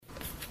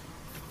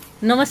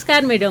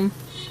नमस्कार मैडम।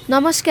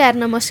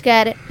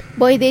 नमस्कार।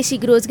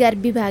 वैदेशिक रोजगार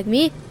विभाग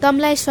में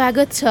तमलाई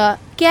स्वागत छ।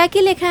 क्या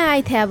के लेखा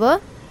आए थे अब?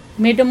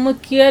 मैडम म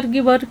केयर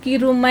गिवर की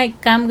रूम में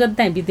काम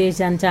करता विदेश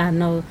जान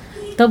चाहना हो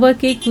तब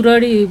के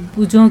कुरडी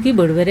बुझौं कि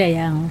बडबरे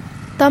आया हूँ।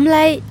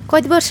 तमलाई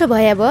कति वर्ष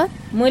भयो अब?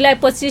 मलाई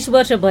 25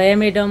 वर्ष भयो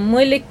मैडम।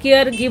 मैले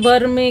केयर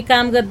गिवर में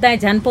काम गर्दा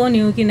झन् पाउने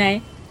हो कि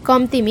नाइ?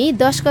 कम्तीमी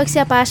 10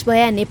 कक्षा पास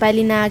भया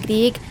नेपाली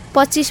नागरिक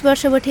 25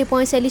 वर्षबठे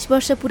 45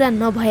 वर्ष पूरा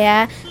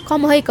नभया,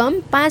 कम है कम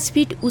 5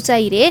 फिट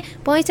उचाइ रे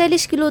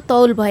 45 किलो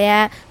तौल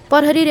भया,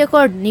 प्रहरी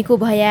रेकर्ड निको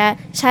भया,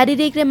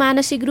 शारीरिक रे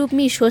मानसिक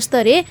रूपमी स्वस्थ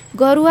रे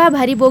गरुवा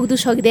भारी बोक्दु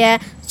सक्द्या,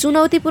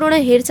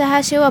 चुनौतीपूर्ण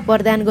हेरचाह सेवा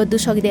प्रदान गर्दु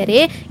सक्द्या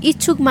रे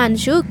इच्छुक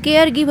मान्छु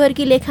केयर गिभर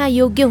की लेखा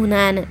योग्य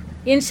हुनान।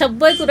 इन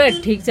सबै कुरा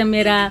ठीक छ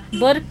मेरा,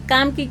 बर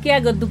काम की क्या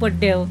गर्दु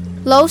पड्डे हो?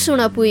 लौ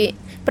सुन पुई।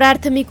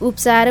 प्राथमिक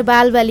उपचार,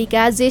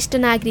 बालबालिका, ज्येष्ठ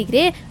नागरिक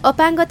रे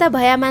अपाङ्गता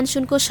भया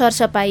मान्छुनको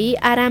सरसफाई,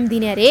 आराम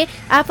दिने रे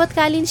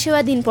आपतकालीन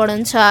सेवा दिन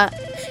पडन्छ।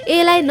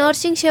 यसलाई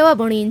नर्सिङ सेवा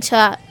भनिन्छ।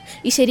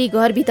 यसरी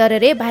घरभित्र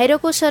रे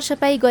बाहिरको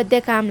सरसफाई गद्य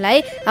कामलाई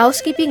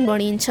हाउसकिपिङ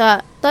भनिन्छ।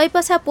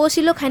 तैपछा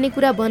पोसिलो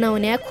खानेकुरा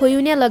बनाउने,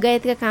 खोयुने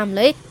लगायतका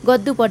कामलाई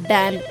गद्दु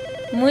पड्डान।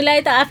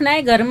 मलाई त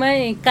आफ्नै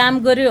घरमै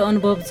काम गर्यो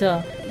अनुभव छ।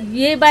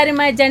 यही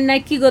बारेमा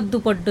जान्न के गर्दु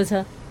पड्डो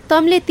छ?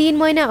 तमले 3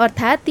 महिना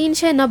अर्थात्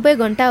 390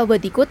 घण्टा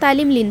अवधिको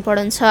तालिम लिन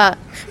पडन्छ।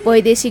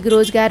 वैदेशिक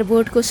रोजगार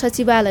बोर्डको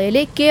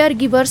सचिवालयले केयर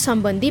गिभर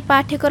सम्बन्धी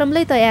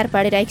पाठ्यक्रमलाई तयार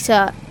पारिरहेको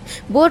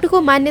छ।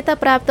 बोर्डको मान्यता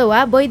प्राप्त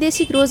वा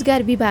वैदेशिक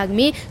रोजगार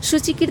विभागमी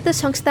सूचीकृत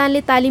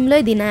संस्थानले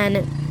तालिमलाई दिनान।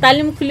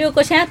 तालिम खुल्यो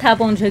कहाँ थाहा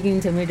पाउन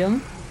सकिन्छ मैडम?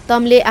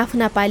 तमले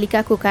आफ्ना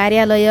पालिकाको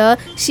कार्यालय,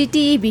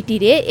 सिटिईबिटी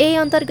रे यही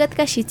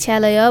अन्तर्गतका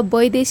शिक्षालय,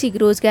 वैदेशिक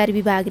रोजगार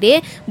विभाग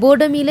रे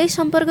बोर्ड मिलै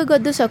सम्पर्क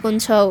गर्दु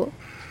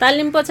सकुन्छौ।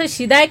 तालिम पछि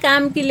सिधै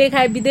काम की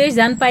लेखा विदेश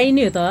जान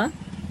पाइने हो त?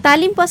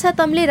 तालिम पछा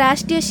तमले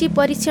राष्ट्रिय सिप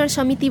परीक्षण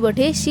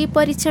समितिबठे सिप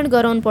परीक्षण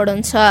गराउन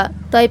पडन्छ।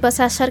 तै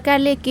पछा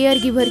सरकारले केयर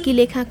गिभर की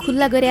लेखा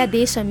खुल्ला गर्या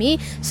देशमी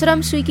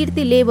श्रम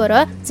स्वीकृति लेबर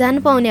जान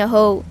पाउने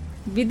हो।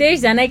 विदेश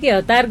जाने की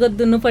हतार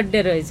गर्दु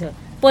नुपड्डे रहेछ।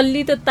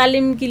 पल्ली त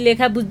तालिम की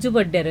लेखा बुझ्जु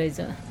पड्डे रहेछ।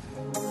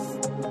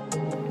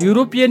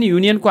 यूरोपियन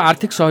युनियनको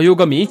आर्थिक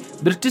सहयोगमी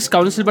ब्रिटिश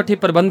काउन्सिलबाट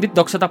प्रबन्धित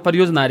दक्षता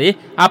परियोजना रे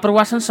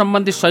आप्रवासन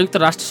सम्बन्धी संयुक्त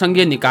राष्ट्र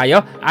संघीय निकाय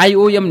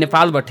IOM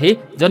नेपालबाट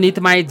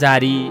जनहितमा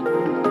जारी।